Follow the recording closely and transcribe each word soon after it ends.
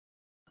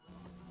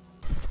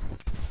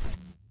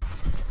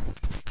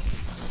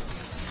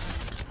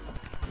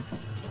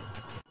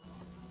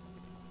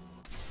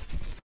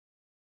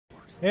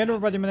Hey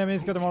everybody, my name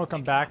is Scott and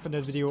welcome back for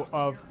this video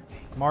of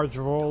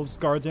Marvel's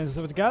Guardians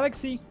of the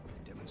Galaxy.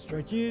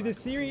 Continue this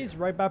series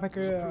right back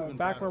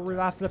where we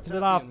last left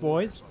it off,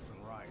 boys.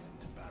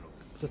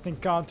 Just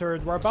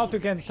encountered, we're about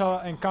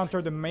to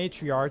encounter the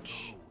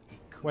Matriarch,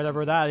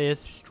 whatever that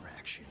is.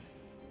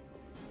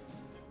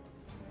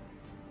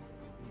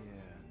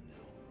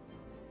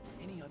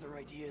 Any other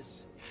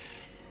ideas?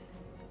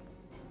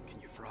 Can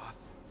you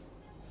froth?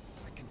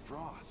 I can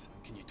froth.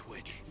 Can you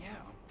twitch? Yeah,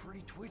 I'm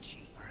pretty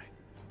twitchy. Alright.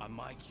 On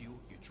my cue,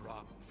 you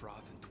drop,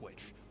 froth, and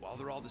twitch. While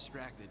they're all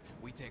distracted,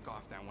 we take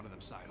off down one of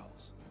them side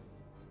halls.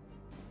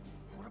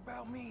 What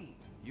about me?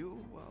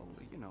 You, well,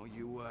 you know,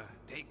 you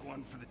take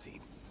one for the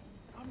team.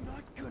 I'm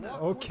not gonna...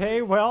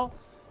 Okay, well,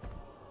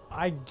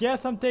 I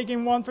guess I'm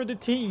taking one for the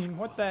team.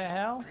 What the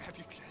hell? Grab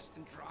your chest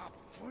and drop.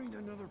 Find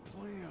another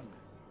plan.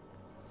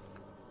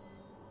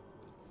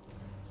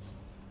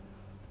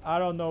 I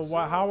don't know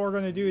how we're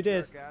gonna do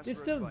this. They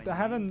still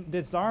haven't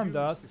disarmed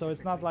us, so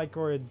it's not like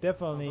we're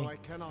definitely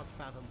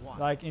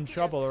like in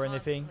trouble or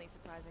anything.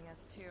 Surprising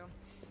us too.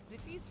 But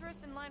if he's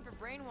first in line for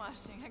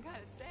brainwashing, I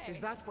gotta say. Is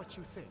that what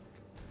you think?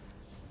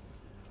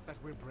 That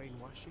we're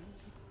brainwashing?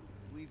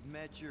 We've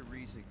met your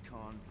recent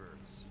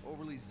converts.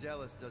 Overly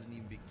zealous doesn't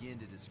even begin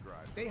to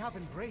describe. They have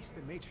embraced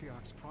the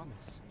Matriarch's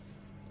promise.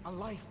 A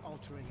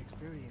life-altering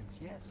experience,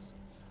 yes,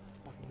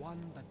 but one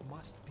that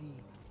must be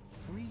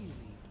freely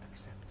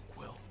accepted.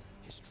 Quill,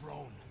 his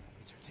drone.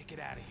 It's our ticket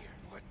out of here.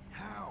 What?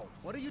 How?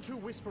 What are you two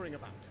whispering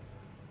about?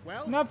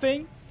 Well,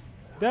 Nothing.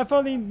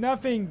 Definitely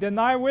nothing.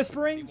 Deny He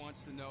whispering.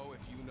 wants to know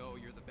if you know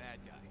you're the bad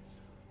guy.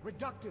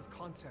 reductive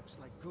concepts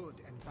like good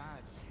and bad.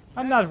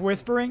 I'm not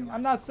whispering.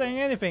 I'm not saying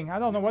anything. I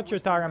don't know what you're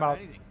talking about.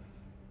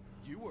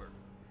 You were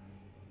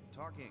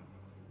talking.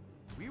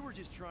 We were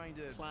just trying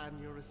to Plan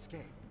your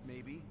escape.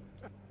 maybe.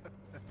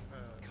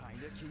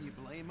 Kinda. Can you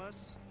blame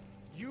us?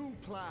 You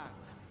plan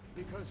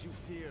because you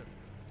fear.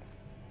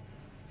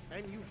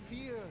 And you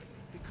fear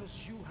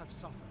because you have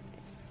suffered.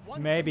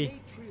 Once Maybe.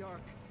 the Matriarch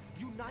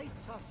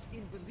unites us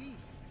in belief,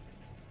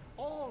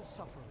 all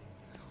suffering,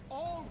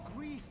 all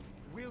grief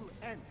will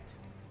end.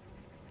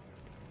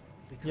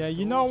 Because Yeah,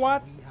 you know those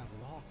what? we have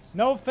lost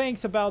No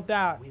thanks about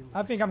that.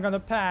 I think I'm gonna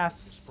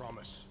pass.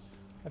 Promise.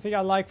 I think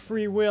I like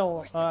free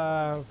will.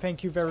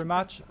 Thank you very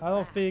much. I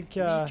don't think.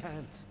 we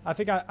can't. I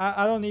think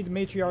I don't need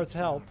Matriarch's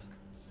help.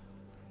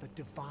 The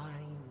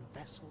divine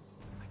vessel.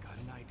 I got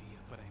an idea,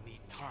 but I need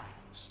time.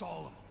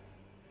 Stall him.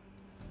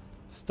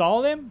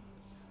 Stall him?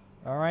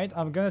 All right,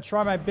 I'm gonna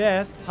try my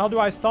best. How do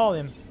I stall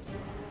him?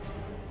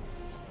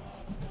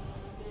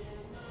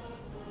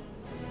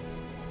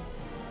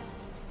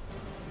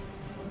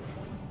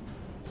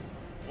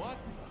 What?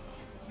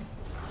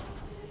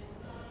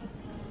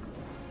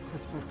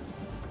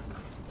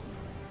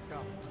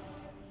 Come.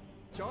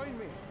 Join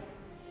me.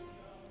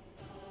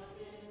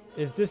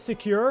 Is this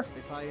secure?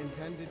 If I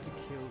intended to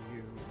kill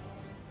you,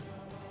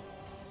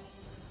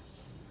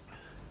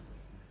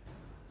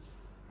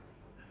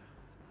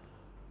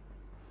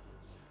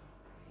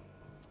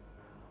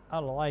 I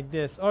don't like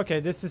this. Okay,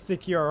 this is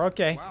secure.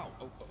 Okay. Wow.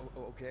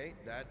 Okay.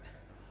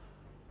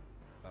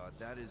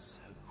 That is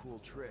a cool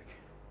trick.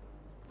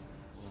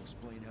 Will you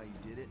explain how you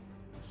did it?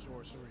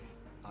 Sorcery.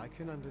 I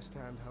can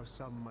understand how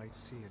some might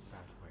see it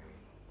that way.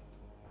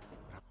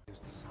 But I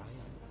used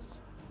science.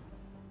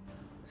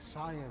 The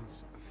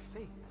science of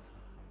faith.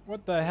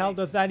 What the hell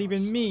does that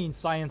even mean?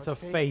 Science But of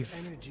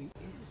faith. energy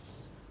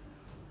is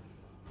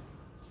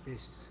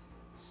this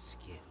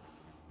skiff.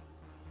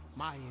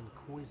 My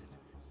inquisitors.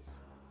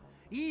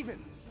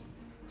 Even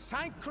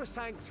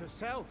Sacrosanct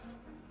herself.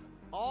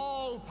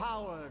 All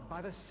powered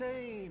by the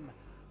same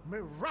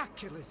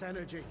miraculous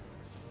energy.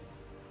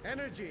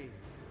 Energy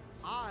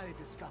I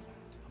discovered.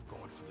 I'm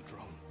going for the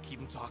drone. Keep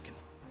him talking.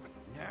 What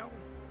now?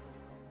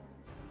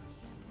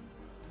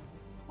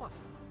 What?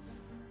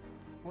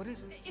 What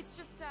is it? It's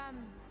just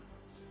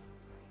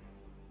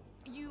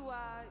you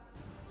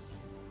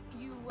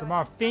Come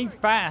on, think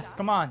discovered fast, stuff,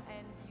 come on.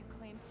 And you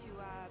claim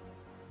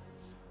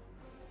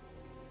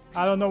to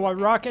I don't know what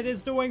Rocket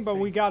is doing, but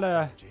we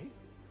gotta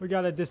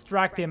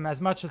distract him as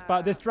much as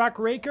possible. Distract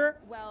Raker.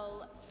 well,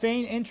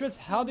 Feign interest.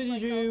 How did seems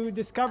like you all this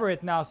discover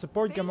it now?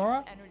 Support faith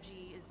Gamora.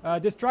 energy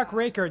is Distract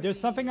Raker. There's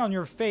really, something on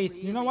your face.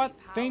 You know what?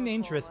 really Feign powerful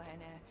interest.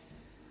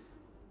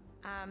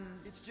 and,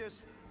 It's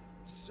just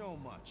so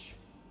much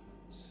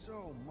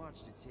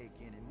to take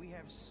in, and we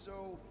have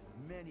so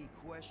many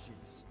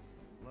questions.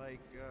 Like,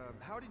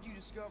 how did you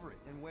discover it,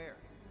 and where?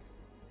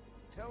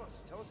 Tell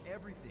us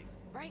everything.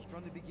 Right.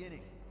 From the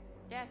beginning.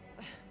 Yes,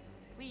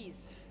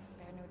 please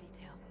spare no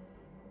detail.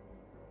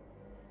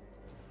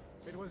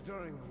 It was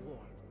during the war.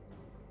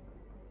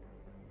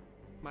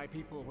 My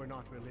people were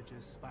not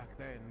religious. Back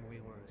then,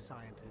 we were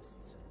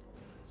scientists.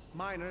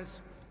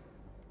 Miners,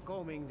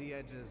 combing the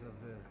edges of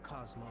the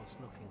cosmos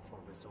looking for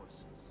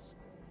resources.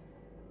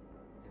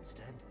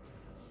 Instead,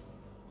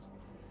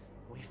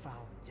 we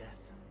found death.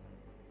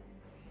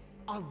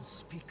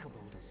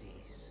 Unspeakable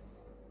disease.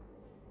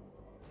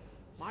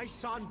 My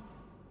son,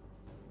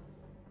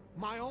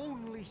 my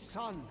only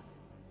son,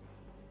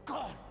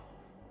 gone.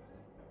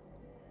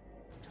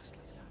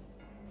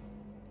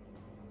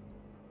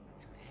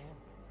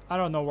 I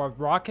don't know what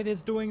Rocket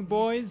is doing,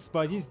 boys,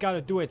 but he's got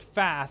to do it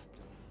fast.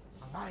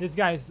 This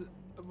guy's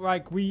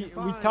like we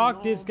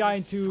talked this guy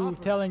into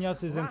telling us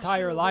his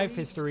entire life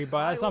history,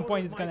 but at some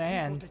point it's gonna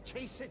end.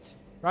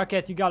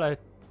 Rocket, you gotta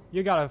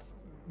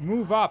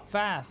move up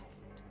fast.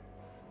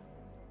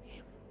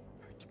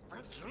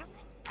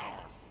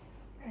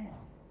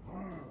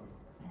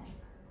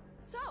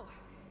 So,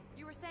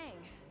 you were saying?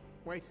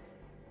 Wait.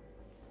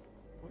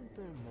 Weren't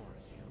there more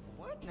of you?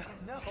 What?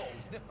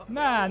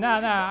 No.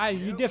 Nah.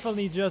 You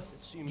definitely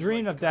just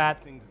dreamed of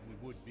that.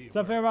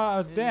 Something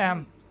about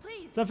them.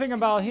 Please. Something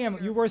about him.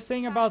 continue You your were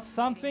saying about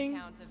fascinating something?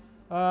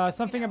 account of-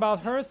 Something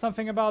about her?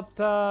 Something about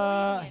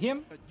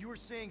him? You were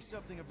saying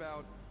something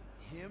about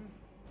him?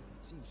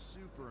 It seems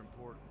super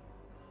important.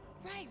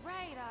 Right.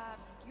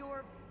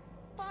 Your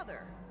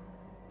father.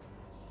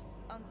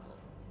 Uncle.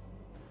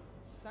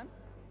 Son?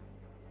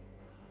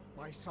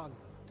 My son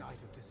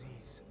died of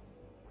disease.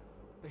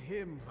 The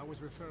him I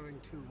was referring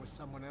to was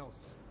someone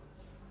else.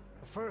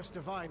 The first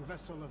divine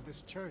vessel of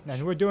this church.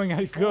 And we're doing a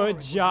Before it good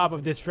was job even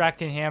of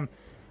distracting him.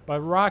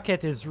 But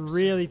Rocket is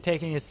really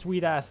taking his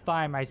sweet ass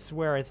time, I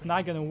swear. It's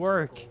not gonna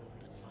work. Golden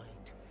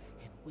light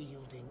and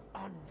wielding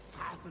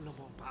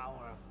unfathomable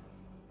power.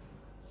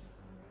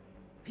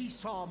 He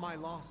saw my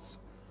loss,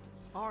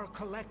 our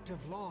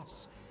collective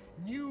loss,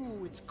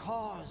 knew its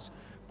cause,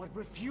 but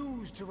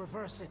refused to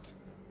reverse it.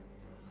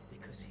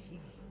 Because he,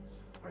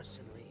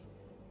 personally,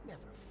 never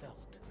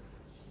felt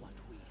what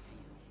we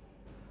feel.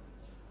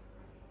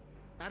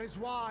 That is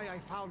why I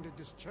founded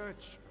this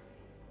church.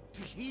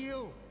 To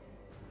heal.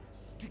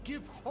 To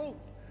give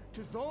hope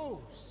to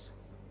those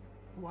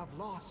who have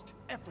lost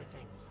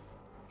everything.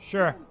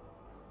 Sure.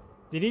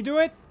 Did he do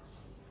it?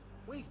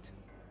 Wait,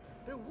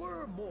 there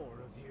were more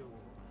of you.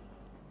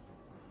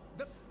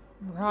 The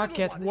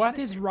Rocket, little one what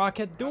is missing.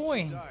 Rocket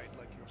doing? Died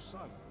like your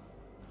son.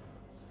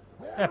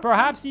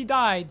 Perhaps he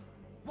died.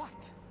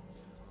 What?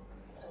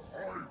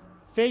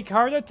 Fake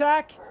heart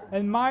attack?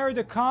 Admire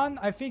the con?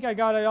 I think I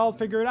got it all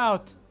figured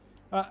out.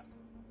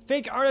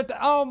 Fake heart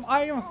attack.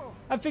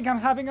 I think I'm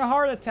having a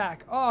heart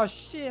attack. Oh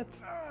shit.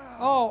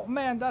 Oh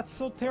man, that's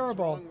so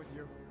terrible. What's wrong with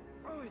you?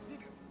 Oh,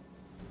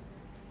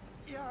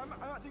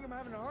 I think I'm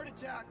having a heart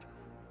attack.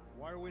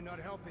 Why are we not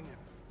helping him?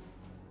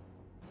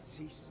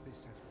 Cease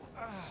this at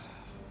once.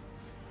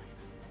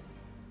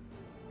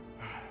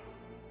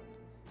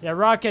 Yeah,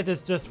 Rocket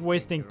is just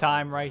wasting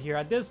time right here.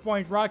 At this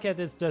point, Rocket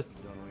is just...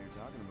 Don't know what you're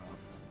talking about.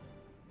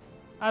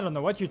 I don't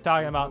know what you're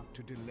talking about.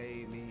 To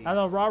delay me. I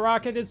don't know what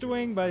Rocket is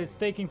doing, but it's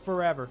taking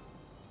forever.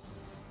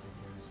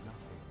 There is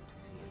nothing to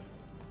fear.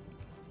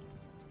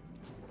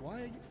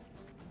 Why are you...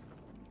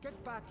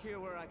 Get back here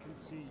where I can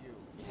see you.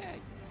 Yeah.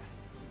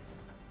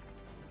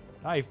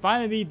 I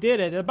finally did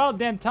it. About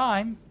damn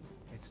time.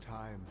 It's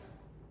time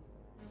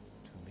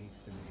to meet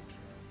the nature.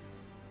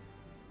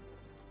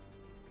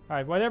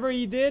 Alright, whatever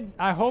he did,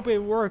 I hope it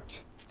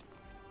worked.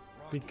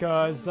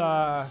 Because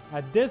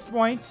at this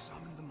point,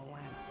 Summon the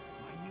Milano.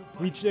 My new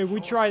buddy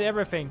we tried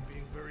everything.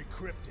 being very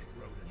cryptic,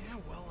 rodent. Yeah,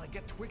 well, I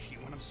get twitchy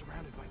when I'm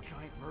surrounded by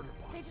giant murder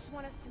bots. They just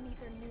want us to meet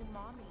their new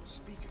mommy.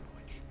 Speaking of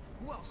which,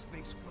 who else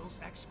thinks Will's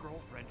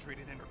ex-girlfriend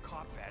traded in her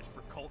cop badge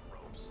for cult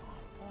robes?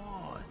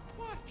 On.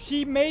 What?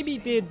 She maybe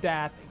did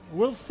that.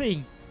 We'll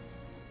see.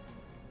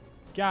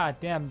 God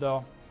damn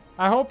though.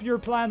 I hope your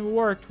plan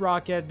worked,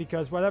 Rocket,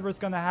 because whatever's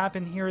gonna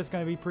happen here is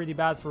gonna be pretty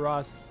bad for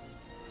us.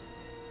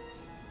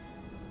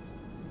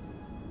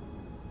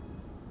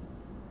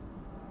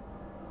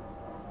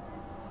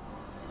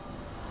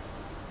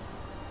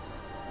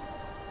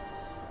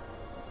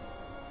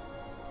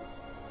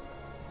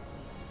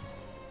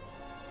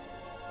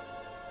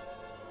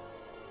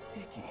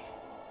 Nikki.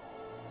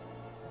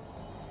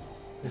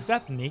 Is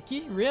that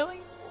Nikki?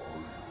 Really?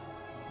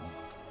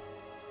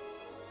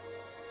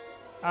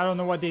 I don't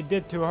know what they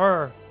did to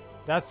her.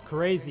 That's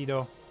crazy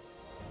though.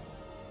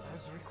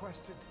 As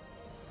requested,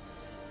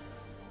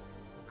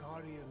 the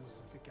Guardians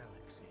of the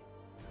Galaxy.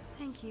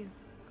 Thank you,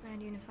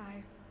 Grand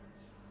Unifier.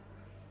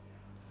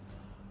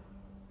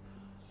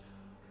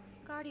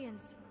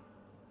 Guardians,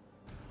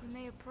 you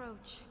may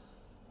approach.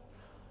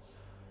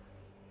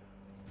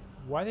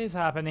 What is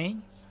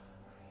happening?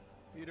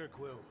 Peter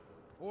Quill,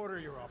 order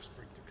your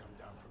offspring to come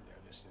down from there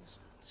this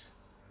instant.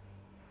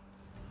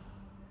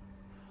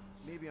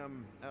 Maybe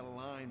I'm out of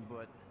line,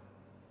 but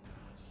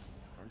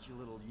aren't you a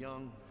little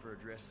young for a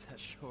dress that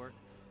short?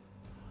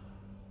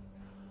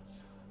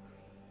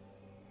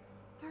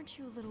 Aren't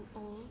you a little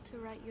old to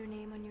write your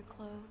name on your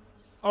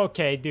clothes?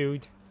 Okay,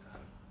 dude.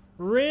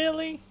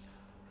 Really?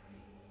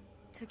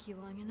 Took you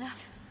long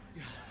enough.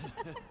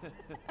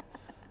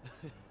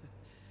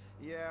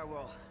 Yeah,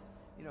 well,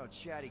 you know,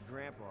 chatty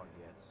grandpa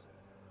gets.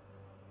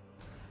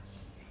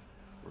 Hey,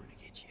 we're gonna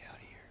get you out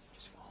of here.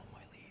 Just follow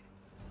my lead.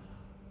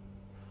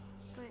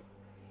 But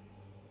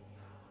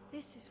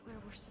this is where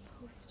we're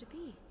supposed to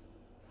be.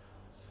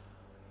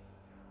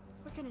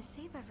 We're gonna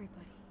save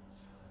everybody.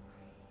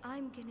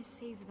 I'm gonna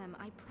save them,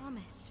 I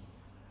promised.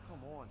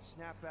 Come on,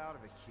 snap out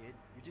of it, kid.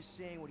 You're just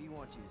saying what he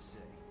wants you to say.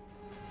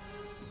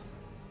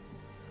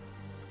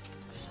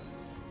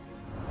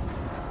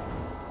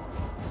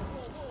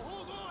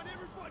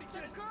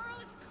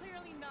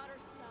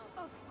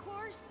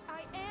 course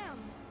I am.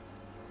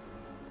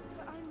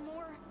 But I'm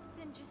more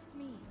than just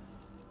me.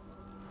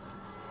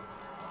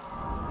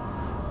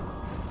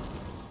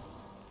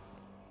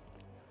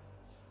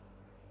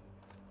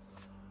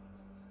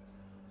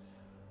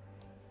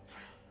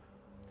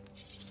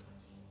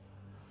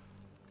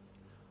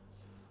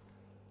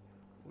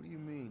 What do you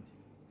mean?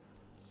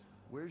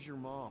 Where's your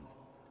mom?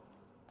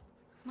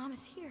 Mom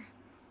is here.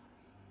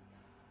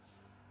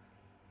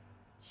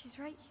 She's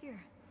right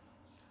here.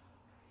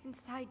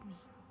 Inside me.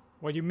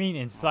 What do you mean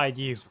inside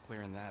you? Thanks for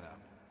clearing that up.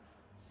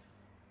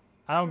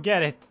 I don't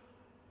get it.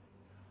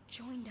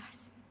 Joined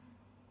us.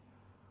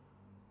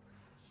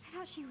 I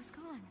thought she was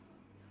gone.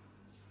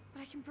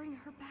 But I can bring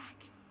her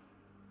back.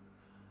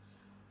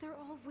 They're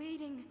all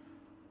waiting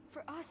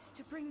for us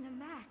to bring them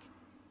back.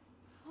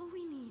 All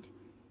we need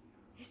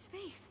is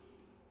faith.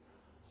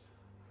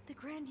 The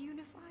Grand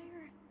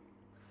Unifier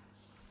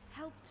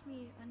helped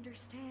me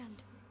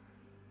understand.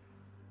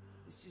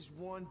 This is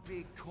one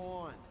big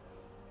con.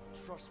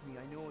 Trust me,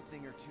 I know a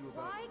thing or two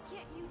about... Why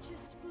can't you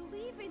just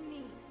believe in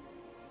me?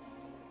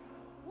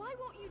 Why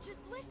won't you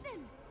just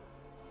listen?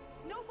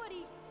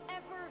 Nobody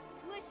ever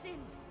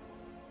listens.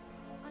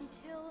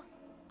 Until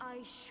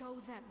I show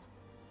them.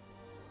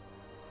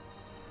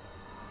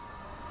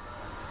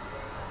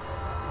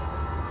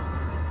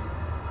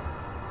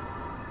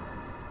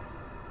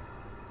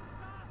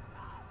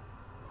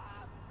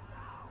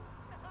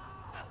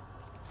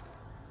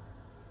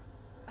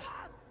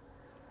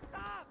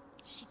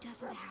 She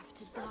doesn't have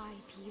to die,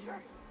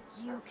 Peter.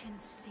 You can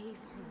save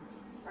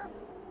her.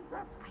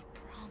 I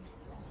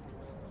promise.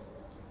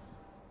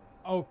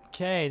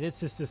 Okay,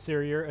 this is a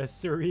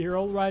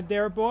serial right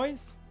there,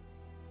 boys.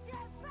 Get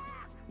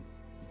back!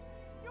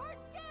 Your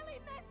scaly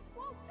mitts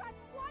won't touch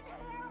one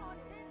hair on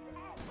his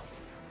head!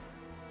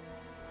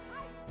 I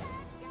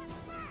said get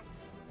back!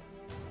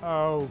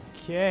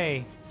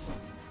 Okay.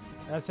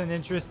 That's an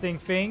interesting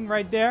thing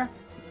right there.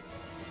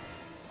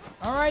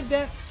 Alright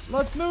then,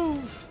 let's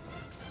move.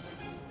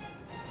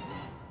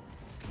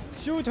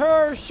 Shoot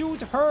her! Shoot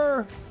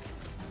her!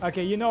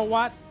 Okay, you know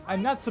what?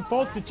 I'm not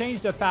supposed to change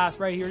the path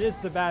right here. This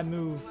is a bad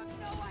move.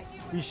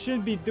 We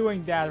shouldn't be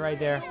doing that right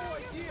there.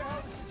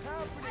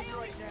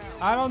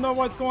 I don't know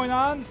what's going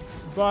on,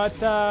 but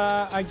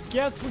I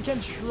guess we can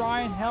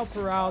try and help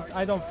her out.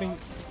 I don't think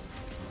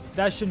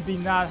that should be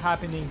not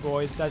happening,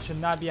 boys. That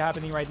should not be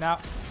happening right now.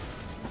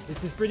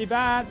 This is pretty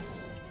bad.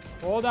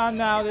 Hold on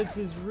now. This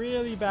is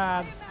really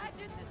bad.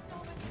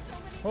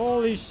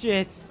 Holy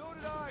shit.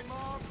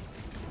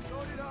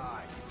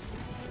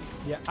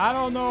 Yeah, I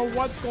don't know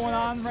what's going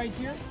on right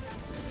here,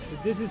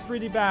 but this is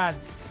pretty bad.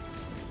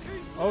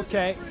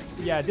 Okay,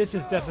 yeah, this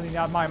is definitely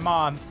not my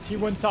mom. She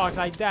wouldn't talk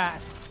like that.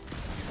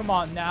 Come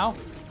on now.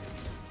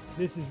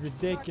 This is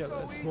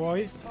ridiculous,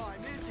 boys.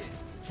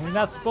 We're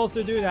not supposed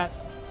to do that.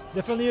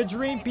 Definitely a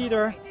dream,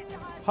 Peter.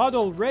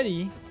 Huddle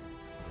ready.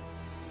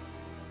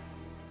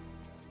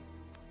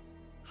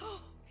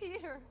 Oh,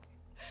 Peter.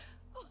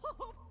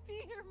 Oh,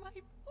 Peter, my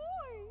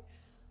boy.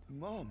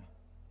 Mom,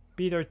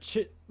 Peter,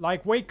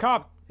 like, wake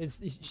up.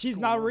 She's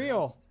not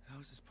real. how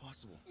is this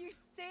possible? You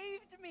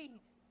saved me.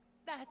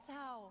 That's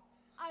how.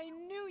 I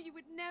knew you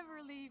would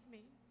never leave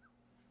me.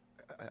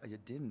 I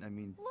didn't, I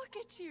mean... Look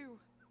at you.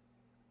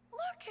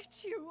 Look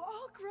at you,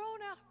 all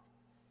grown up.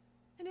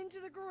 And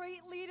into the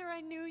great leader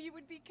I knew you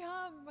would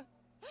become.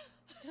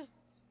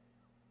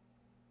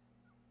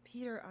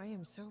 Peter, I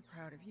am so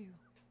proud of you.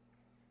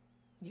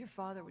 Your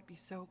father would be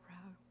so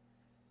proud.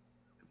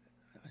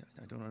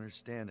 I don't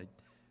understand.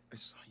 I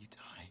saw you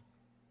die.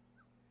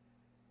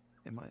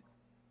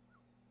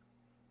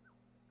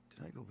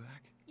 Did I go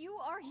back? You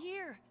are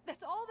here.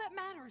 That's all that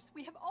matters.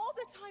 We have all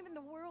the time in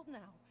the world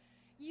now.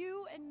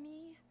 You and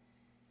me,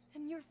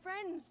 and your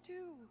friends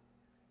too.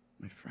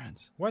 My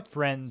friends? What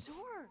friends?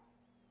 Sure.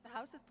 The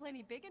house is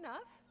plenty big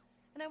enough.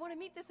 And I want to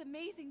meet this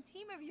amazing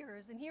team of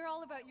yours and hear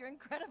all about your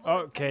incredible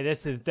Okay,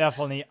 this is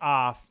definitely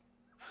off.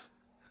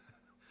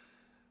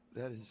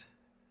 That is...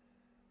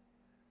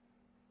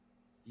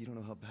 You don't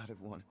know how bad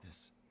I've wanted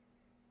this.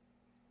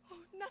 Oh,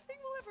 nothing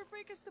will ever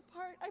break us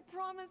apart. I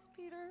promise,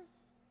 Peter.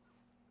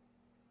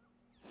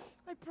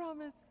 I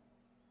promise.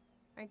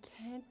 I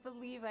can't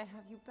believe I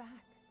have you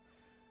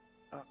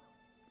back.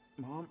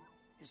 Mom,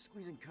 you're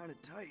squeezing kind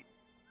of tight.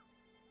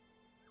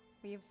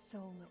 We have so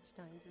much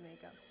time to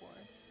make up for.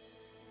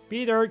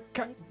 Peter,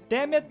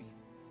 damn it.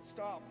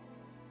 Stop.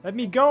 Let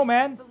me go,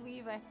 man.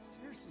 Believe I...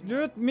 Seriously.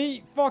 Let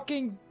me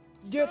fucking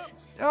get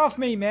off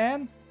me,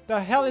 man.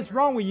 The hell is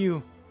wrong with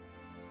you?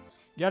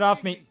 Get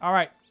off me. All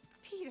right.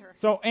 Peter.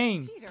 So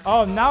aim. Peter.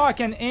 Oh, now I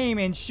can aim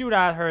and shoot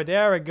at her.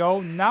 There we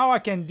go. Now I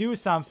can do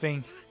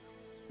something.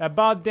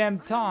 About damn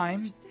time.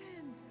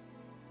 Understand.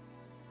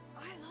 I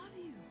love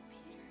you,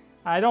 Peter.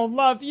 I don't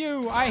love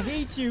you. I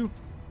hate you.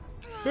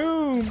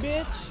 Boom,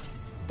 bitch.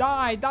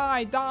 Die,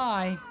 die,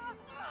 die.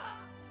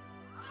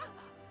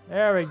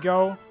 There we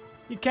go.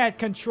 You can't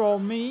control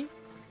me.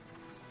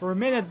 For a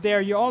minute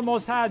there, you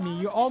almost had me.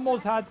 You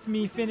almost had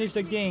me finish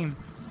the game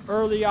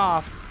early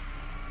off.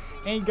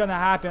 Ain't gonna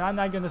happen. I'm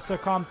not gonna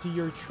succumb to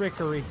your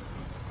trickery.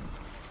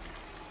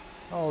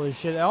 Holy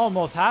shit, it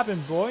almost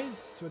happened,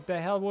 boys. What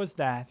the hell was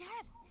that? Dad,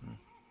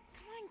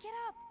 come on, get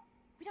up.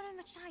 We don't have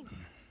much time.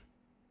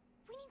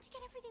 We need to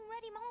get everything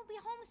ready. Mom will be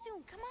home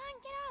soon. Come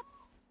on, get up.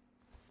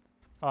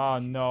 Oh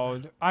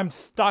no, I'm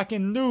stuck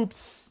in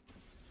loops.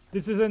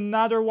 This is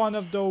another one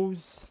of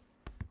those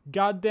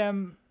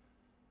goddamn...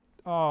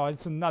 Oh,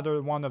 it's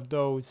another one of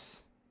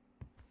those.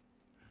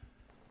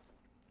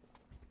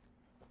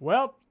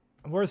 Well,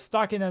 we're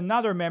stuck in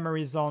another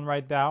memory zone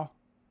right now.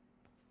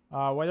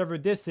 Whatever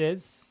this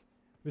is.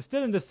 We're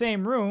still in the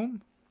same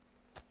room.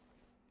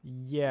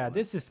 Yeah,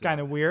 this is kind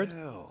of weird.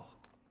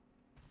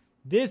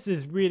 This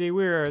is really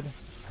weird.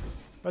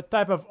 What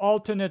type of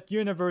alternate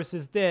universe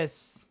is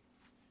this?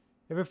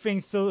 Everything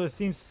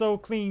seems so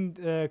clean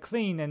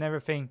and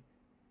everything.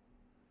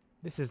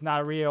 This is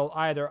not real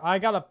either. I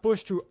gotta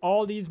push through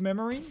all these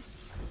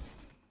memories?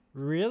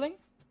 Really?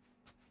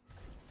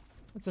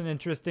 That's an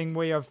interesting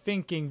way of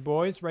thinking,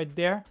 boys, right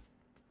there.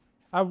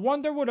 I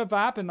wonder what would have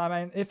happened. I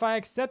mean, if I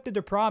accepted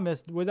the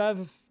promise, would that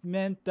have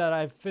meant that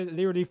I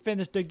literally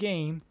finished the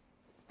game?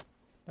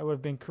 That would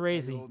have been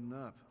crazy.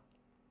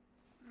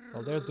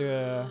 Well, there's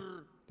the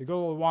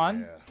gold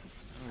one. Yeah, I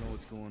don't know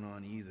what's going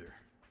on either.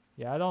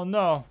 Yeah, I don't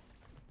know.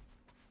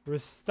 We're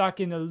stuck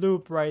in a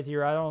loop right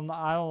here. I don't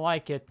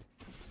like it.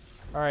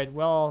 All right,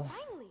 well.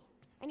 Finally,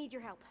 I need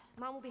your help.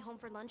 Mom will be home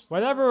for lunch.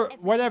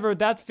 Whatever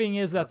that thing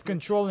is that's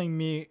controlling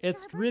me,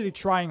 it's really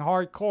trying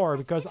hardcore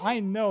because I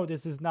know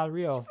this is not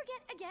real. Did you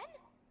forget again?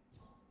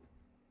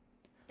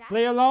 Dad?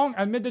 Play along,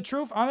 admit the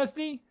truth.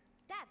 Honestly,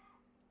 Dad.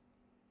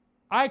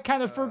 I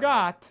kind of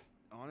forgot.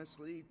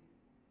 Honestly,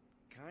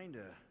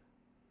 kinda.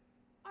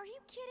 Are you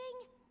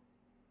kidding?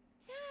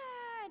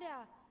 Dad,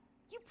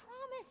 you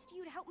promised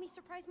you'd help me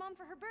surprise Mom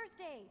for her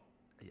birthday.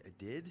 I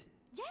did?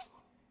 Yes.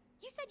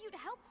 You said you'd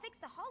help fix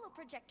the holo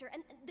projector,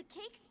 and the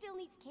cake still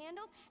needs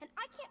candles, and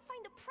I can't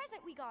find the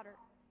present we got her.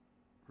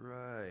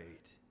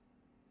 Right.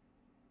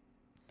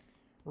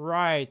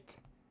 Right.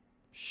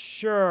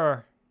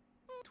 Sure.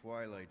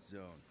 Twilight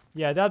Zone.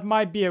 Yeah, that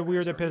might be a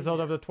weird episode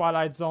of the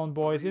Twilight Zone,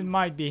 boys. It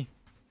might be.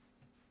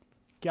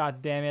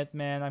 God damn it,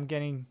 man. I'm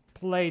getting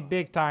played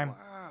big time.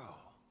 Wow.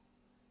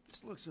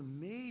 This looks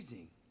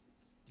amazing.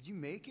 Did you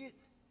make it?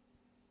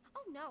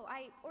 Oh no,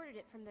 I ordered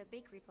it from the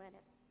Bakery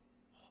Planet.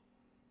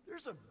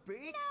 There's a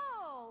bake?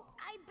 No,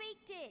 I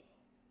baked it.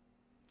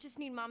 Just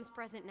need Mom's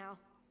present now.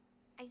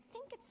 I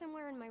think it's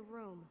somewhere in my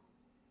room.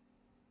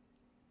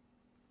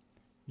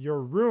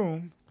 Your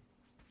room?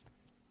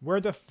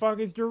 Where the fuck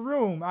is your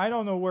room? I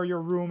don't know where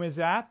your room is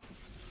at.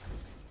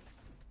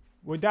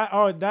 Would that...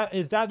 Oh,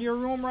 is that your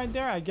room right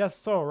there? I guess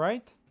so,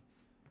 right?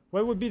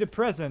 What would be the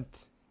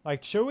present?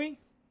 Like Chewie?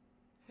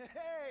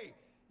 Hey!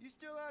 You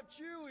still have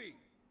Chewie!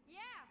 Yeah,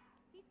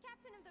 he's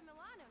captain of the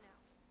Milano now.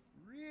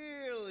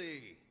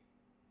 Really?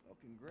 Well,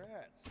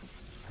 congrats.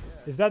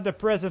 Yes. Is that the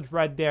present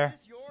right there?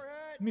 Is this your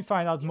hat? Let me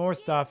find out more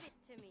Gave stuff.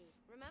 it to me,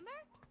 remember?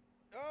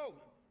 Oh,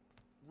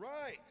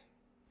 right.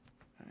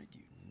 I do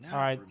not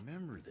Alright.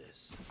 remember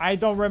this. I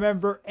don't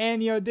remember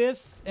any of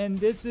this, and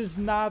this is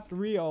not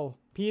real.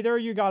 Peter,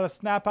 you gotta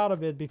snap out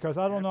of it because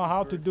I don't know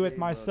how to do it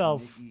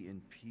myself. Nikki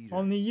and Peter.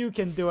 Only you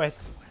can do it.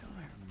 Why don't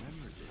I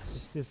remember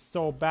this? This is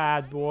so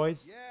bad,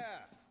 boys. Yeah.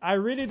 I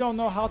really don't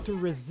know how to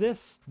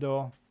resist,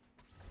 though.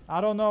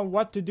 I don't know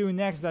what to do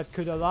next that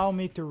could allow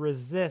me to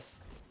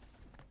resist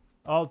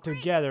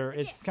altogether.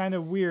 Great. It's kind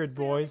of weird,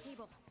 Put it on the boys.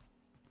 table.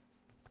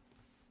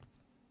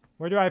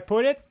 Where do I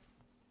put it?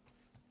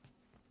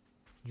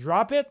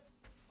 Drop it?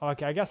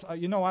 Okay, I guess,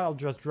 you know what? I'll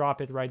just drop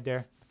it right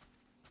there.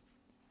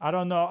 I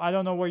don't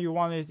know where you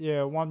want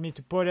it. Want me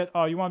to put it?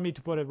 Oh, you want me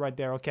to put it right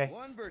there? Okay.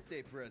 One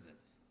birthday present.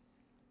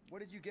 What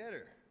did you get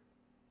her?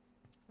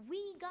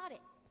 We got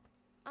it.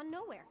 On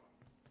Nowhere.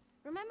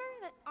 Remember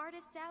that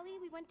artist's alley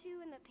we went to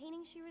and the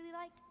painting she really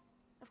liked?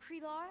 Of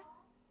Krelar?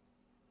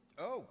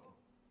 Oh,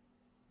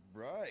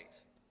 right.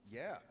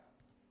 Yeah.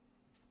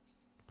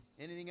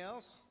 Anything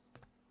else?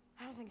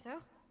 I don't think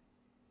so.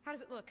 How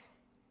does it look?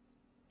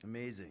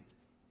 Amazing.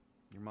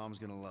 Your mom's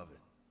gonna love it.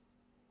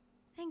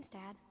 Thanks,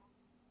 Dad.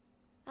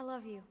 I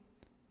love you.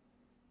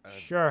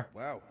 Sure.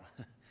 Wow.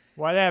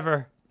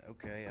 Whatever.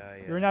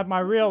 Okay, You're not my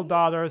real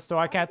daughter, so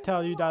I can't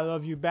tell you that I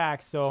love you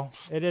back. So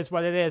it is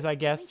what it is, I Make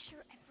guess.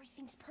 sure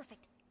everything's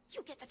perfect.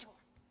 You get the door.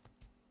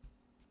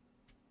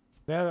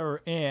 Let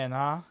her in,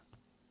 huh?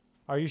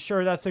 Are you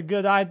sure that's a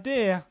good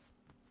idea?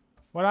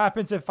 What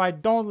happens if I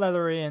don't let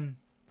her in?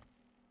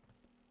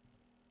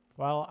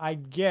 Well, I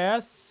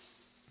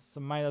guess I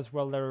might as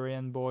well let her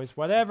in, boys.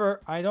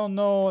 Whatever. I don't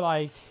know,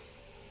 like...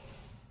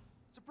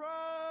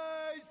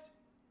 Surprise!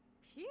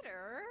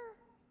 Peter?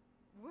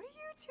 What are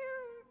you two?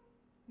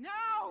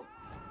 No!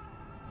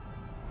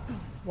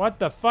 What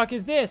the fuck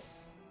is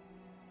this?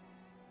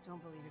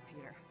 Don't believe it,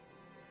 Peter.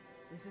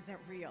 This isn't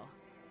real.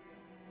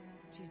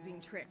 She's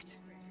being tricked.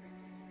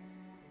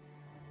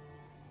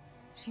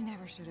 She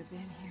never should have been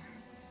here.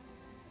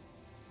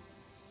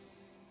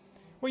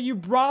 Well, you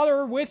brought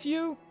her with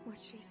you? What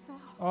she saw.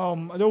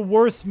 The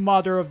worst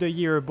mother of the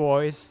year,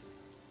 boys.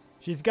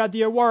 She's got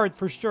the award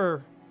for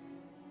sure.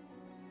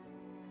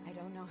 I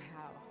don't know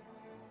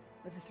how,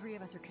 But the three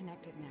of us are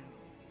connected now.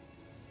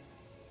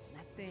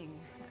 That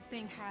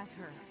thing has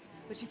her,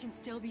 but she can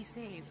still be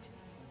saved.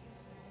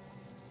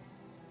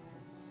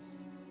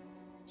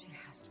 She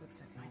has to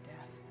accept my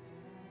death.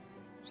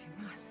 She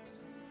must.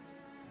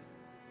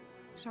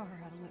 Show her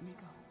how to let me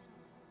go.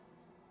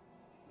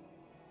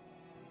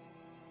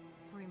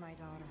 Free my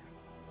daughter.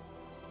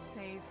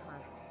 Save her.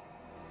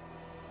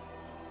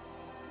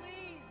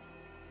 Please!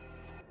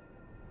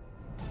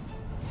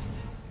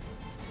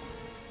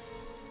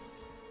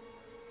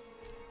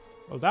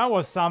 Well, that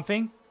was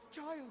something.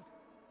 Child!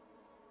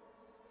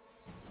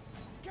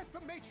 Get the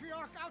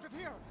matriarch out of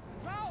here!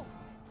 Now!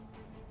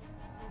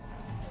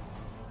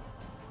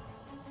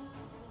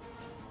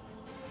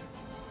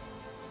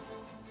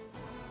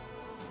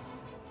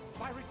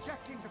 By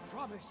rejecting the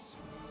promise,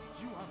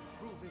 you have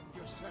proven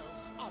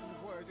yourselves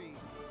unworthy.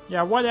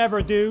 Yeah,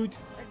 whatever, dude.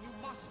 And you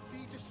must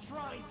be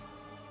destroyed.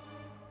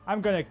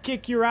 I'm gonna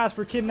kick your ass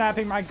for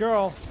kidnapping my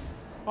girl.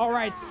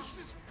 Alright.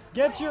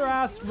 Get your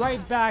ass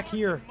right back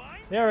here.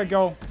 There we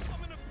go.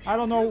 I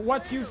don't know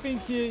what you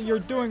think you're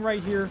doing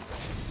right here,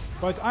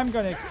 but I'm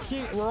gonna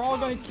kick. We're all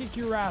gonna kick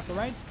your ass,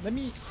 alright? Let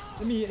me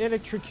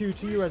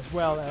electrocute you as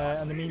well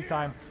in the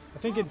meantime. I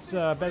think it's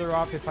better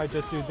off if I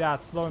just do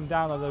that. Slow him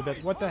down a little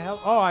bit. What the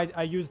hell? Oh,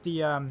 I used the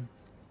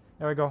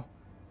there we go.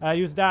 I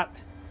used that.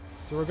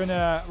 So we're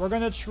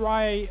gonna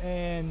try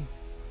and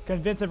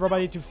convince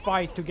everybody to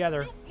fight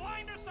together. You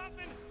blind or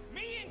something?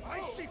 Me and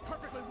I see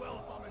perfectly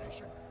well,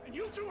 Abomination, and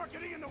you two are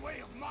getting in the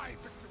way of my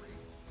victory.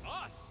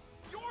 us.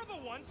 You're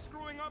the one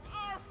screwing up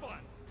our fun.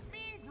 Me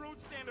and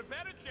Groot stand a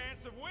better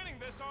chance of winning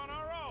this on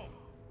our own.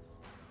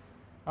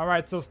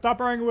 Alright, so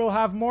Stop Arguing will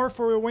have more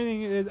for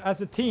winning it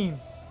as a team.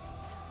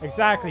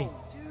 Exactly.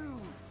 Oh,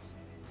 dudes,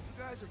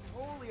 you guys are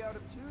totally out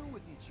of tune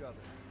with each other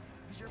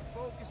because you're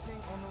focusing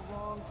on the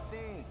wrong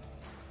thing.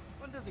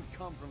 Fun doesn't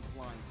come from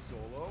flying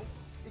solo.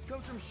 It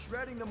comes from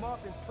shredding them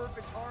up in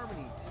perfect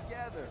harmony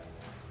together.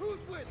 Who's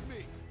with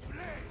me?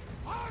 Today,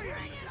 I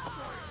am the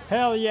destroyer.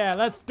 Hell yeah,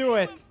 let's do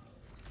it.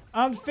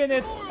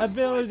 Infinite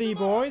ability,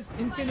 boys.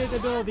 Infinite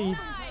abilities.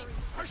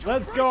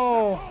 Let's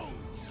go.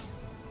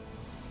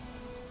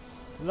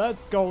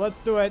 Let's go.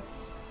 Let's do it.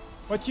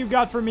 What you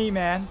got for me,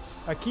 man?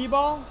 A key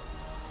ball?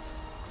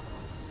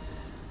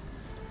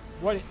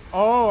 What?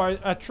 Oh,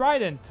 a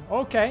trident.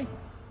 Okay.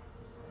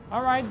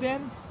 All right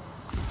then.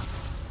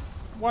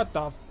 What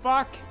the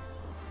fuck?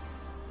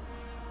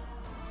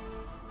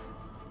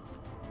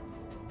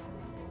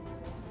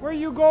 Where are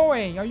you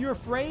going? Are you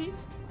afraid?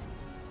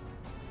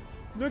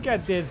 Look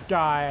at this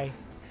guy.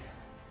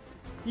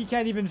 He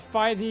can't even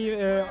fight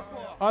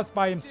us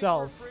by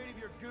himself. Afraid of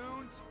your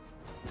goons?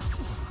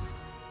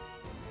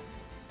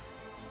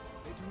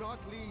 They do not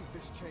leave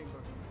this chamber.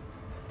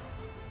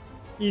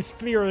 He's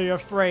clearly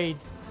afraid.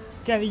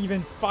 Can't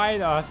even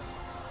fight us.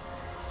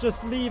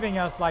 Just leaving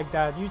us like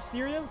that. You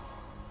serious?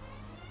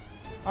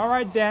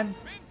 Alright then.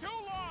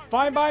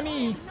 Fine by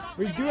me.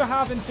 We do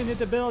have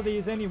infinite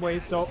abilities anyway,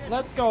 so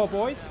let's go,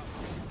 boys.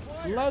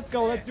 Let's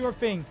go. Let's do our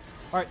thing.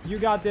 Alright, you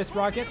got this,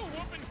 Rocket.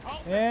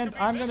 And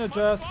I'm gonna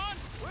just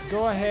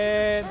go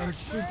ahead and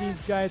shoot these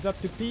guys up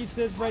to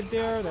pieces right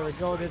there. There we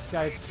go. This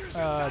guy's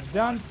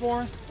done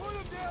for.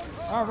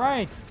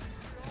 Alright.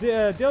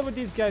 Deal with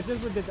these guys.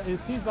 It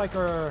seems like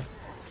our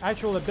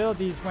actual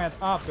abilities went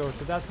up though,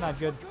 so that's not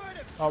good.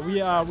 Oh,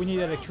 we need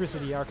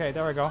electricity. Okay,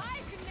 there we go.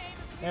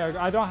 There we go.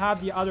 I don't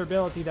have the other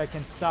ability that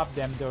can stop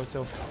them though,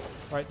 so.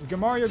 Alright,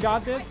 Gamora, you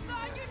got this.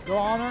 Go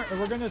on her.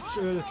 We're gonna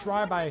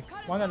try by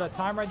one at a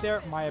time right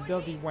there. My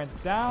ability went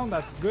down.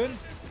 That's good.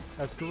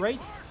 That's great.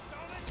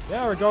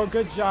 There we go.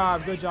 Good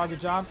job. Good job.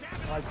 Good job.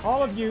 Like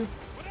all of you,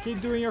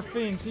 keep doing your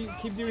thing.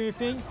 Keep doing your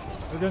thing.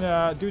 We're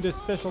gonna do this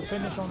special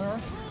finish on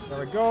her. There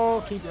we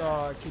go. Keep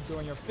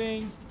doing your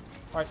thing.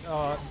 All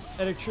right.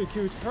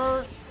 Electrocute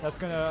her. That's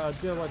gonna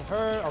deal with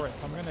her. All right.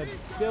 I'm gonna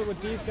deal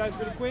with these guys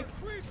really quick.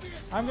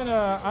 I'm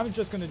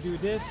just gonna do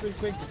this really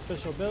quick. The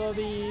special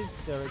abilities.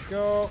 There we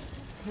go.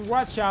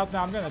 Watch out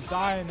now, I'm gonna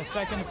die in a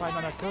second if I'm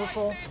not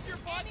careful.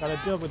 Gotta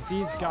deal with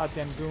these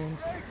goddamn goons.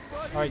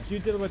 Alright, you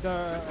deal with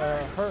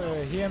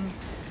him,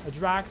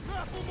 Drax.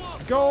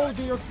 Go,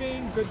 do your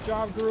thing. Good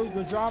job, Groot,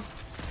 good job.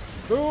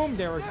 Boom,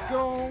 there we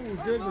go.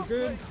 We're good, we're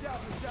good.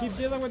 Keep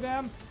dealing with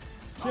them.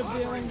 Keep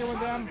dealing with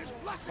them.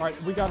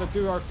 Alright, we gotta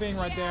do our thing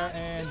right there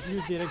and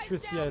use the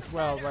electricity as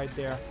well right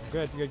there.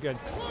 Good, good, good.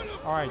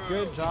 Alright,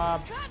 good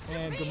job.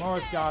 And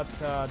Gamora's got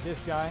this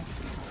guy.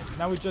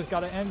 Now we just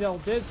gotta end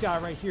this guy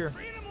right here.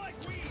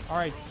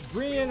 Alright,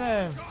 bring it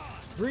in.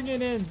 Bring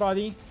it in,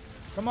 buddy.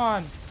 Come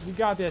on, you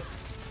got this.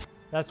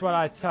 That's what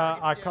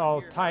I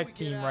call tag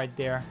team right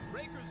there.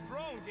 Raker's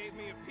drone gave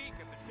me a peek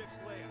at the ship's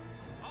layout.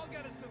 I'll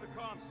get us to the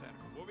comm center,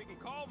 where we can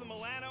call the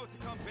Milano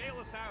to come bail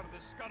us out of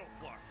this scuttle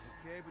fluff.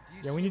 Okay, but do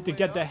you Yeah, we see need to way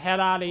get the up? head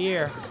out of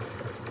here.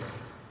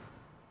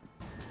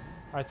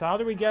 Alright, so how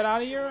do we get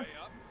out of here?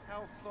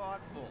 How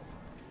thoughtful.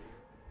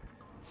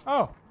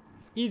 Oh,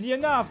 easy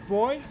enough,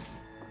 boys.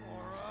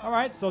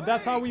 Alright, so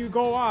that's how we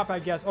go up, I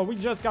guess. Oh, we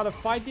just gotta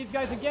fight these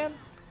guys again?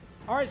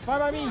 Alright, fight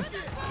by me.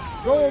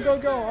 Go, go,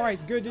 go.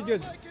 Alright, good, good,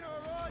 good.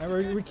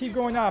 And we keep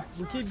going up.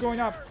 We keep going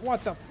up.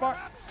 What the fuck?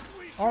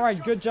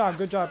 Alright, good job,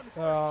 good job.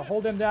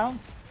 Hold them down.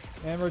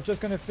 And we're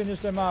just gonna finish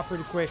them off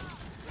pretty quick.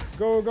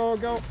 Go, go,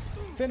 go.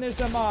 Finish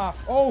them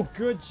off. Oh,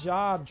 good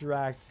job,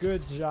 Drax.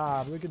 Good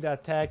job. Look at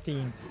that tag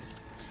team.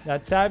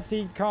 That tag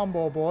team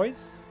combo,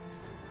 boys.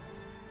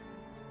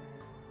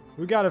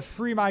 We gotta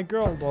free my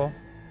girl, though.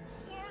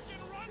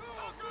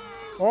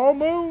 Oh,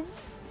 move!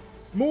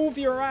 Move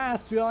your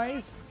ass,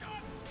 guys.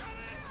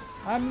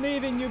 I'm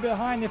leaving you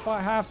behind if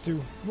I have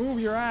to. Move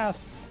your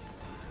ass.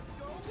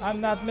 I'm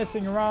not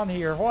messing around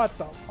here. What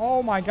the?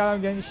 Oh my god,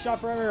 I'm getting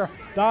shot from everywhere.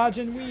 Dodge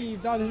and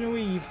weave, dodge and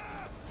weave.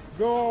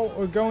 Go,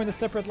 or go in a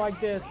separate like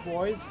this,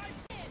 boys.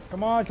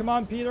 Come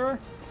on, Peter.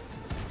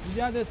 You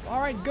got this.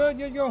 Alright, good,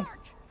 good, go.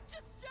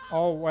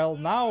 Oh, well,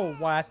 now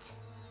what?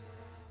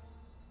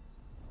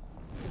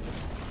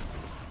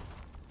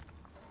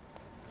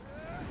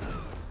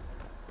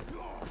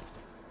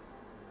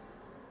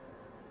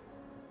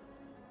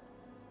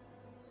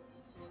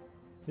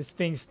 This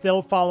thing's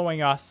still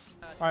following us.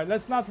 Alright,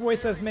 let's not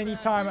waste as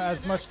much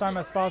time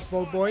as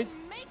possible, boys.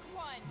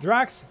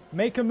 Drax,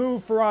 make a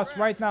move for us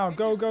right now.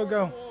 Go, go,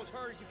 go.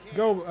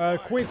 Go,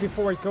 quick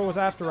before it goes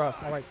after us.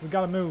 Alright, we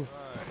gotta move.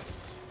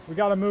 We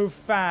gotta move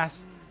fast.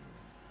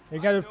 We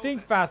gotta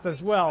think fast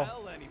as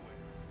well.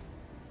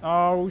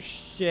 Oh,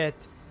 shit.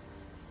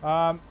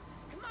 Can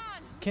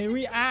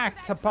we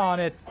act upon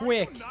it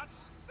quick?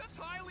 That's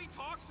highly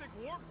toxic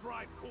warp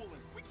drive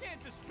coolant. We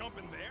can't just jump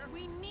in there.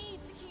 We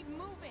need to keep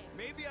moving.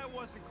 Maybe I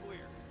wasn't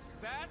clear.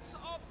 That's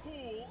a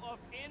pool of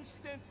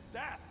instant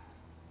death.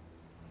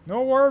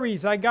 No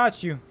worries, I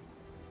got you.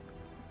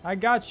 I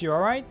got you,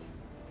 alright?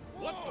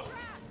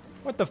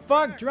 What the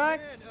fuck,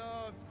 Drax?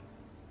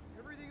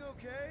 Everything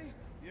okay?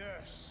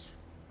 Yes.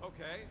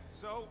 Okay,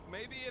 so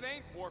maybe it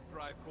ain't warp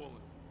drive coolant.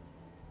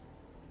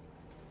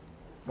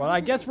 Well,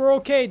 I guess we're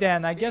okay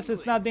then. I guess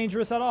it's not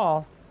dangerous at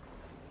all.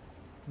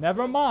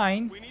 Never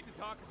mind. We need to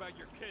talk about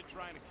your kid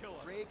trying to kill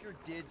us. Breaker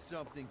did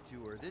something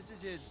to her. This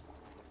is his...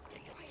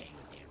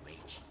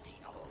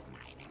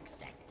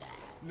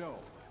 No.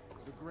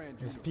 The Grand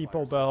There's Unified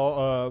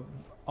people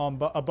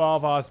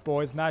above us,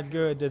 boys. Not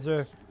good.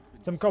 There's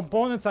some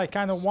components I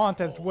kind of want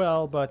as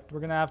well, but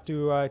we're gonna have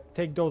to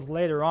take those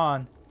later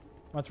on,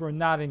 once we're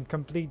not in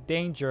complete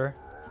danger.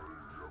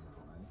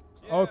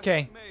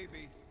 Okay,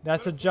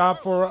 that's a job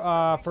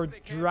for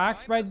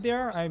Drax right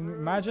there, I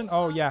imagine.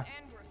 Oh yeah,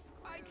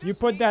 you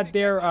put that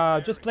there.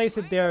 Just place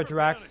it there,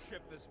 Drax.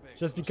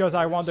 Just because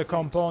I want the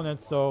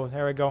components. So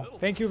there we go.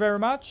 Thank you very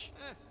much.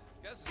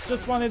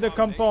 Just wanted the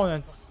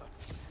components.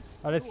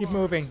 Let's keep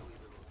moving.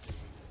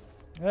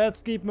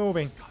 Let's keep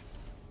moving.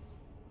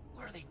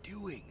 What are they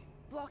doing?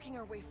 Blocking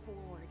our way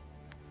forward.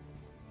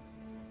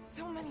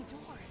 So many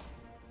doors.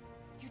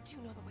 You do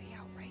know the way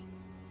out, right?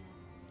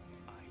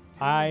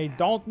 I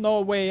don't know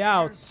a way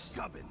out.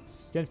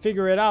 Gubbins. Can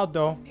figure it out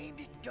though. Named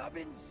it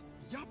Gubbins?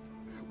 Yup.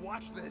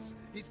 Watch this.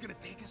 He's gonna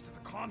take us to the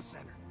comm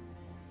center.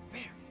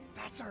 There.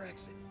 That's our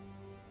exit.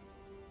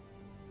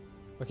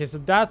 Okay, so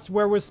that's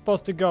where we're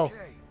supposed to go.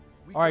 Okay,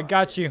 we Alright,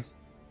 got you. this.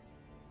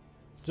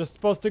 Just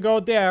supposed to go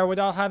there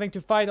without having to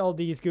fight all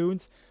these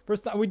goons.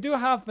 First, we do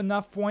have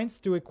enough points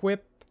to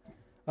equip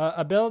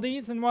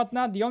abilities and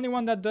whatnot. The only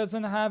one that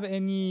doesn't have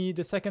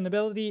the second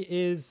ability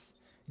is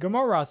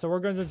Gamora. So we're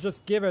going to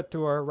just give it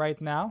to her right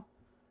now.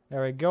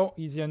 There we go.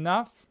 Easy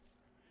enough.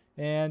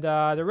 And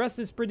the rest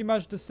is pretty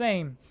much the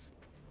same.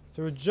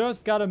 So we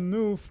just got to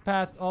move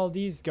past all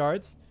these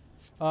guards.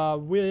 I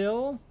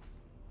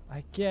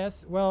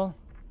guess, well,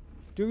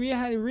 do we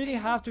really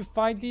have to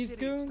fight these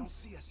goons? Don't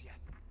see us yet.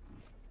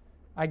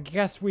 I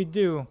guess we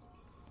do.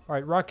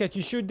 Alright, Rocket,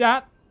 you shoot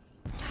that.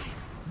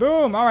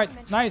 Boom!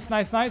 Alright, nice,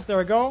 nice, nice. There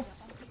we go.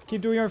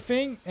 Keep doing your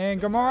thing.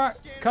 And Gamora,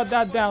 cut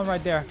that down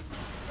right there.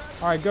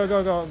 Alright, go,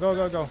 go, go, go,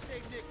 go, go.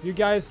 You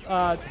guys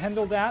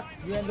handle that.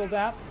 You handle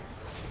that.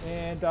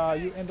 And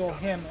you handle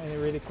him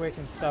really quick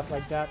and stuff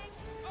like that.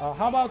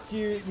 How about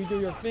we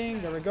do your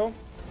thing. There we go.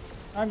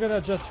 I'm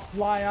gonna just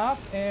fly up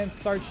and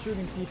start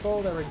shooting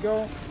people. There we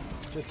go.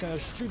 Just gonna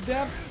shoot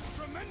them.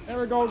 There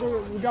we go.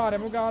 We got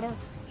him. We got her.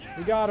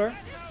 We got her.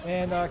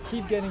 And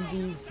keep getting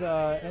these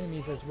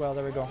enemies as well.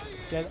 There we go.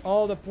 Get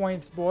all the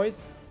points,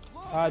 boys.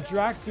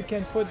 Drax, you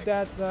can put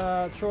that,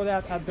 throw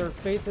that at their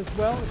face as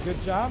well.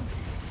 Good job.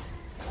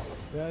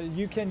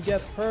 You can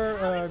get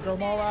her,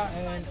 Gamora,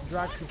 and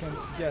Drax, you can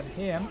get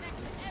him.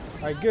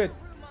 Alright, good.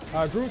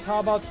 Groot, how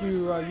about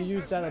you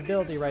use that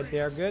ability right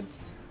there? Good.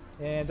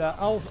 And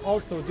I'll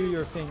also do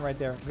your thing right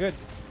there. Good.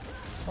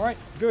 Alright,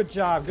 good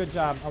job, good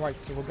job. Alright,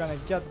 so we're gonna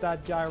get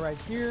that guy right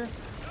here.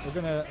 We're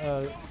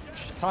gonna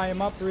tie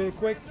him up really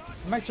quick.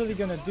 I'm actually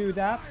gonna do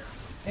that.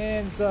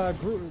 And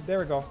Groot, there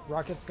we go.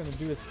 Rocket's gonna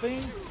do his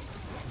thing.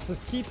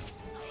 Just keep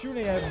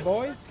shooting at them,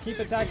 boys. Keep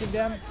attacking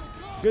them.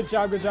 Good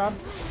job, good job.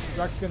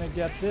 Drax gonna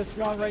get this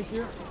one right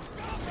here.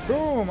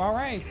 Boom,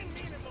 alright.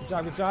 Good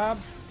job, good job.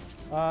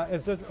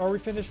 Are we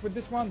finished with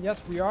this one? Yes,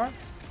 we are.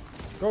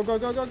 Go, go,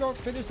 go, go, go.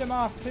 Finish them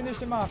off, finish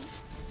them off.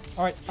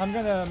 Alright, I'm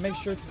gonna make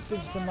sure to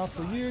finish them off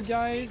for you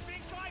guys.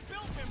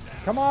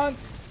 Come on.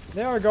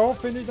 There we go.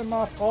 Finish them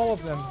off, all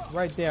of them.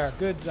 Right there.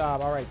 Good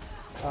job. Alright.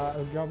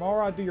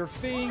 Gamora, do your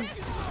thing.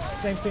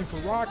 Same thing for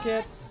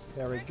Rocket.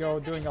 There we go.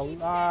 Doing a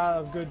lot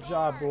of good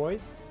job,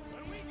 boys.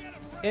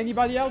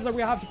 Anybody else that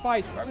we have to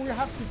fight? We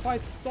have to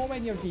fight so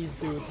many of these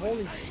dudes.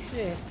 Holy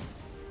shit.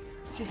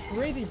 She's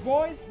crazy,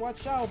 boys.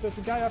 Watch out. There's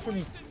a guy after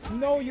me.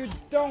 No, you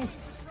don't.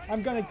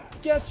 I'm gonna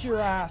get your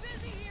ass.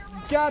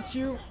 Got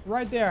you.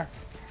 Right there.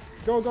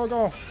 Go, go,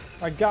 go.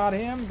 I got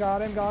him.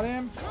 Got him. Got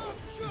him.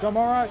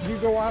 Gamora, you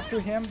go after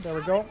him. There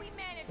we go.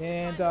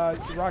 And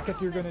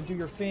Rocket, you're gonna do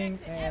your thing.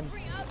 And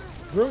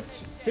Groot,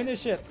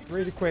 finish it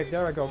really quick.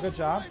 There we go. Good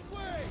job.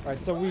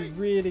 Alright, so we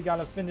really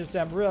gotta finish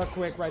them real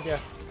quick right there.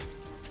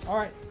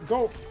 Alright,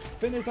 go.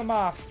 Finish them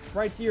off.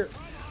 Right here.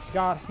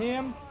 Got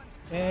him.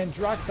 And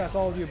Drax, that's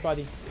all of you,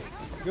 buddy.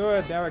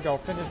 Good. There we go.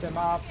 Finish them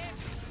off.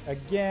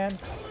 Again.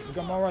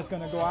 Gamora's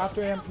gonna go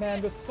after him.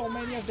 Man, there's so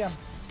many of them.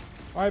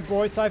 Alright,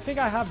 boys. So I think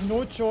I have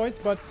no choice,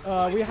 but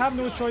we have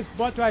no choice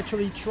but to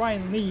actually try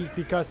and leave,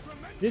 because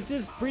this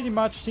is pretty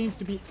much seems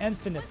to be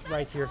infinite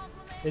right here.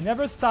 It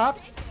never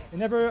stops. It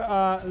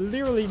never,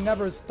 literally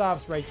never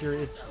stops right here.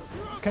 It's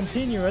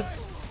continuous.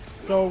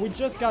 So we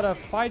just gotta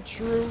fight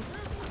through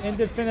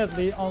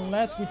indefinitely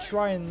unless we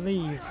try and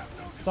leave.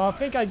 So I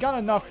think I got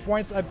enough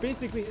points. I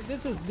basically,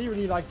 this is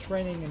literally like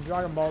training in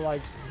Dragon Ball,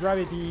 like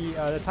Gravity,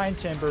 the Time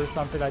Chamber or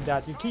something like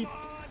that. You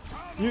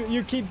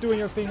keep doing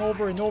your thing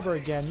over and over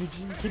again. You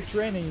keep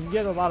training, you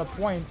get a lot of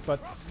points.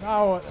 But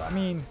now, I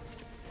mean,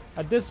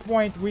 at this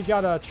point, we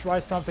gotta try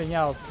something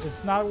else.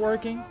 It's not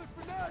working.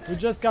 We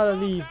just gotta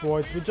leave,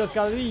 boys. We just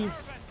gotta leave.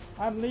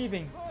 I'm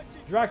leaving.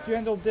 Drax, you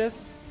handle this.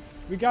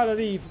 We gotta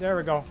leave. There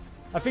we go.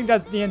 I think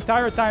that's the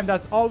entire time.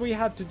 That's all we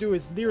had to do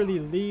is literally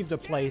leave the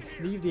place,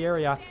 leave the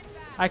area.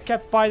 I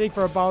kept fighting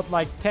for about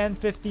like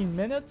 10-15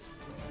 minutes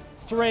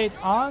straight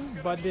on,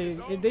 but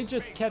they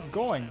just kept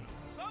going.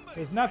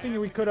 There's nothing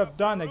we could have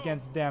done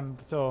against them.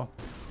 So,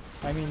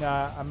 I mean,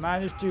 I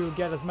managed to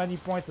get as many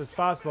points as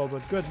possible,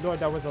 but good lord,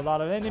 that was a lot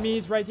of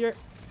enemies right here.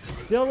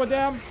 Deal with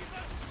them.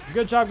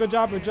 Good job, good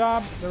job, good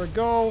job. There we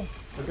go.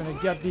 We're gonna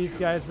get these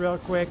guys real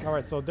quick.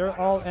 Alright, so they're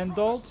all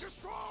ended.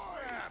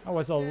 That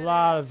was a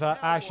lot of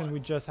action we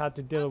just had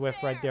to deal with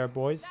right there,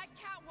 boys. That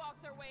cat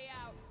walks her way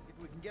out.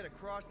 If we can get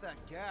across that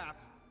gap.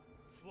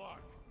 Fuck.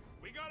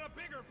 We got a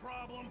bigger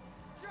problem.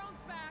 Drone's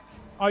back.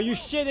 Are you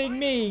shitting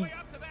me? Way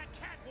up to that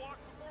catwalk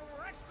before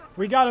we're extra.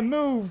 We gotta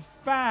move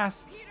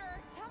fast. Peter,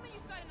 tell me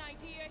you've got an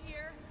idea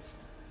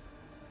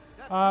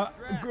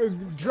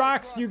here.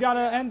 Drax, you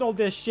gotta handle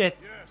this shit.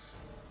 Yes.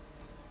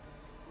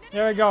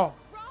 There we go.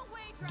 Wrong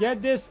way, Drax.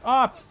 Get this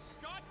up.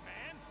 Scott,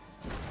 man.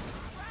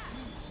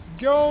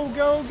 Go,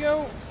 go,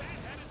 go.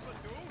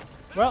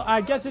 Well,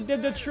 I guess it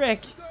did the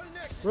trick.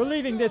 We're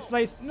leaving this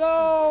place.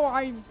 No,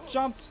 I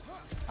jumped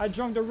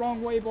the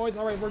wrong way, boys.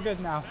 All right, we're good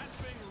now.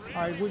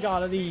 All right, we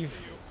gotta leave.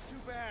 Too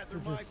bad, they're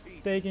This my is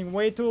pieces. taking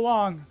way too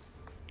long.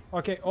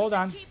 Okay, hold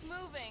on. Keep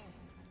moving.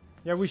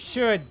 Yeah, we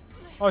should.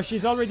 Oh,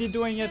 she's already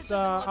doing it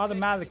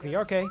automatically.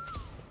 Okay,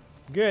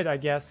 good, I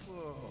guess.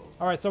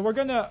 All right, so we're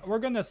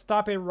gonna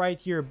stop it right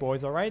here,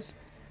 boys. All right.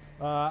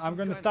 I'm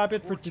gonna stop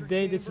it for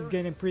today. This is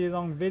getting a pretty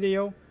long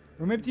video.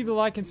 Remember to leave a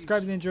like and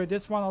subscribe if you enjoyed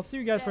this one. I'll see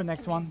you guys for the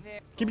next one.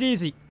 Keep it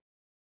easy.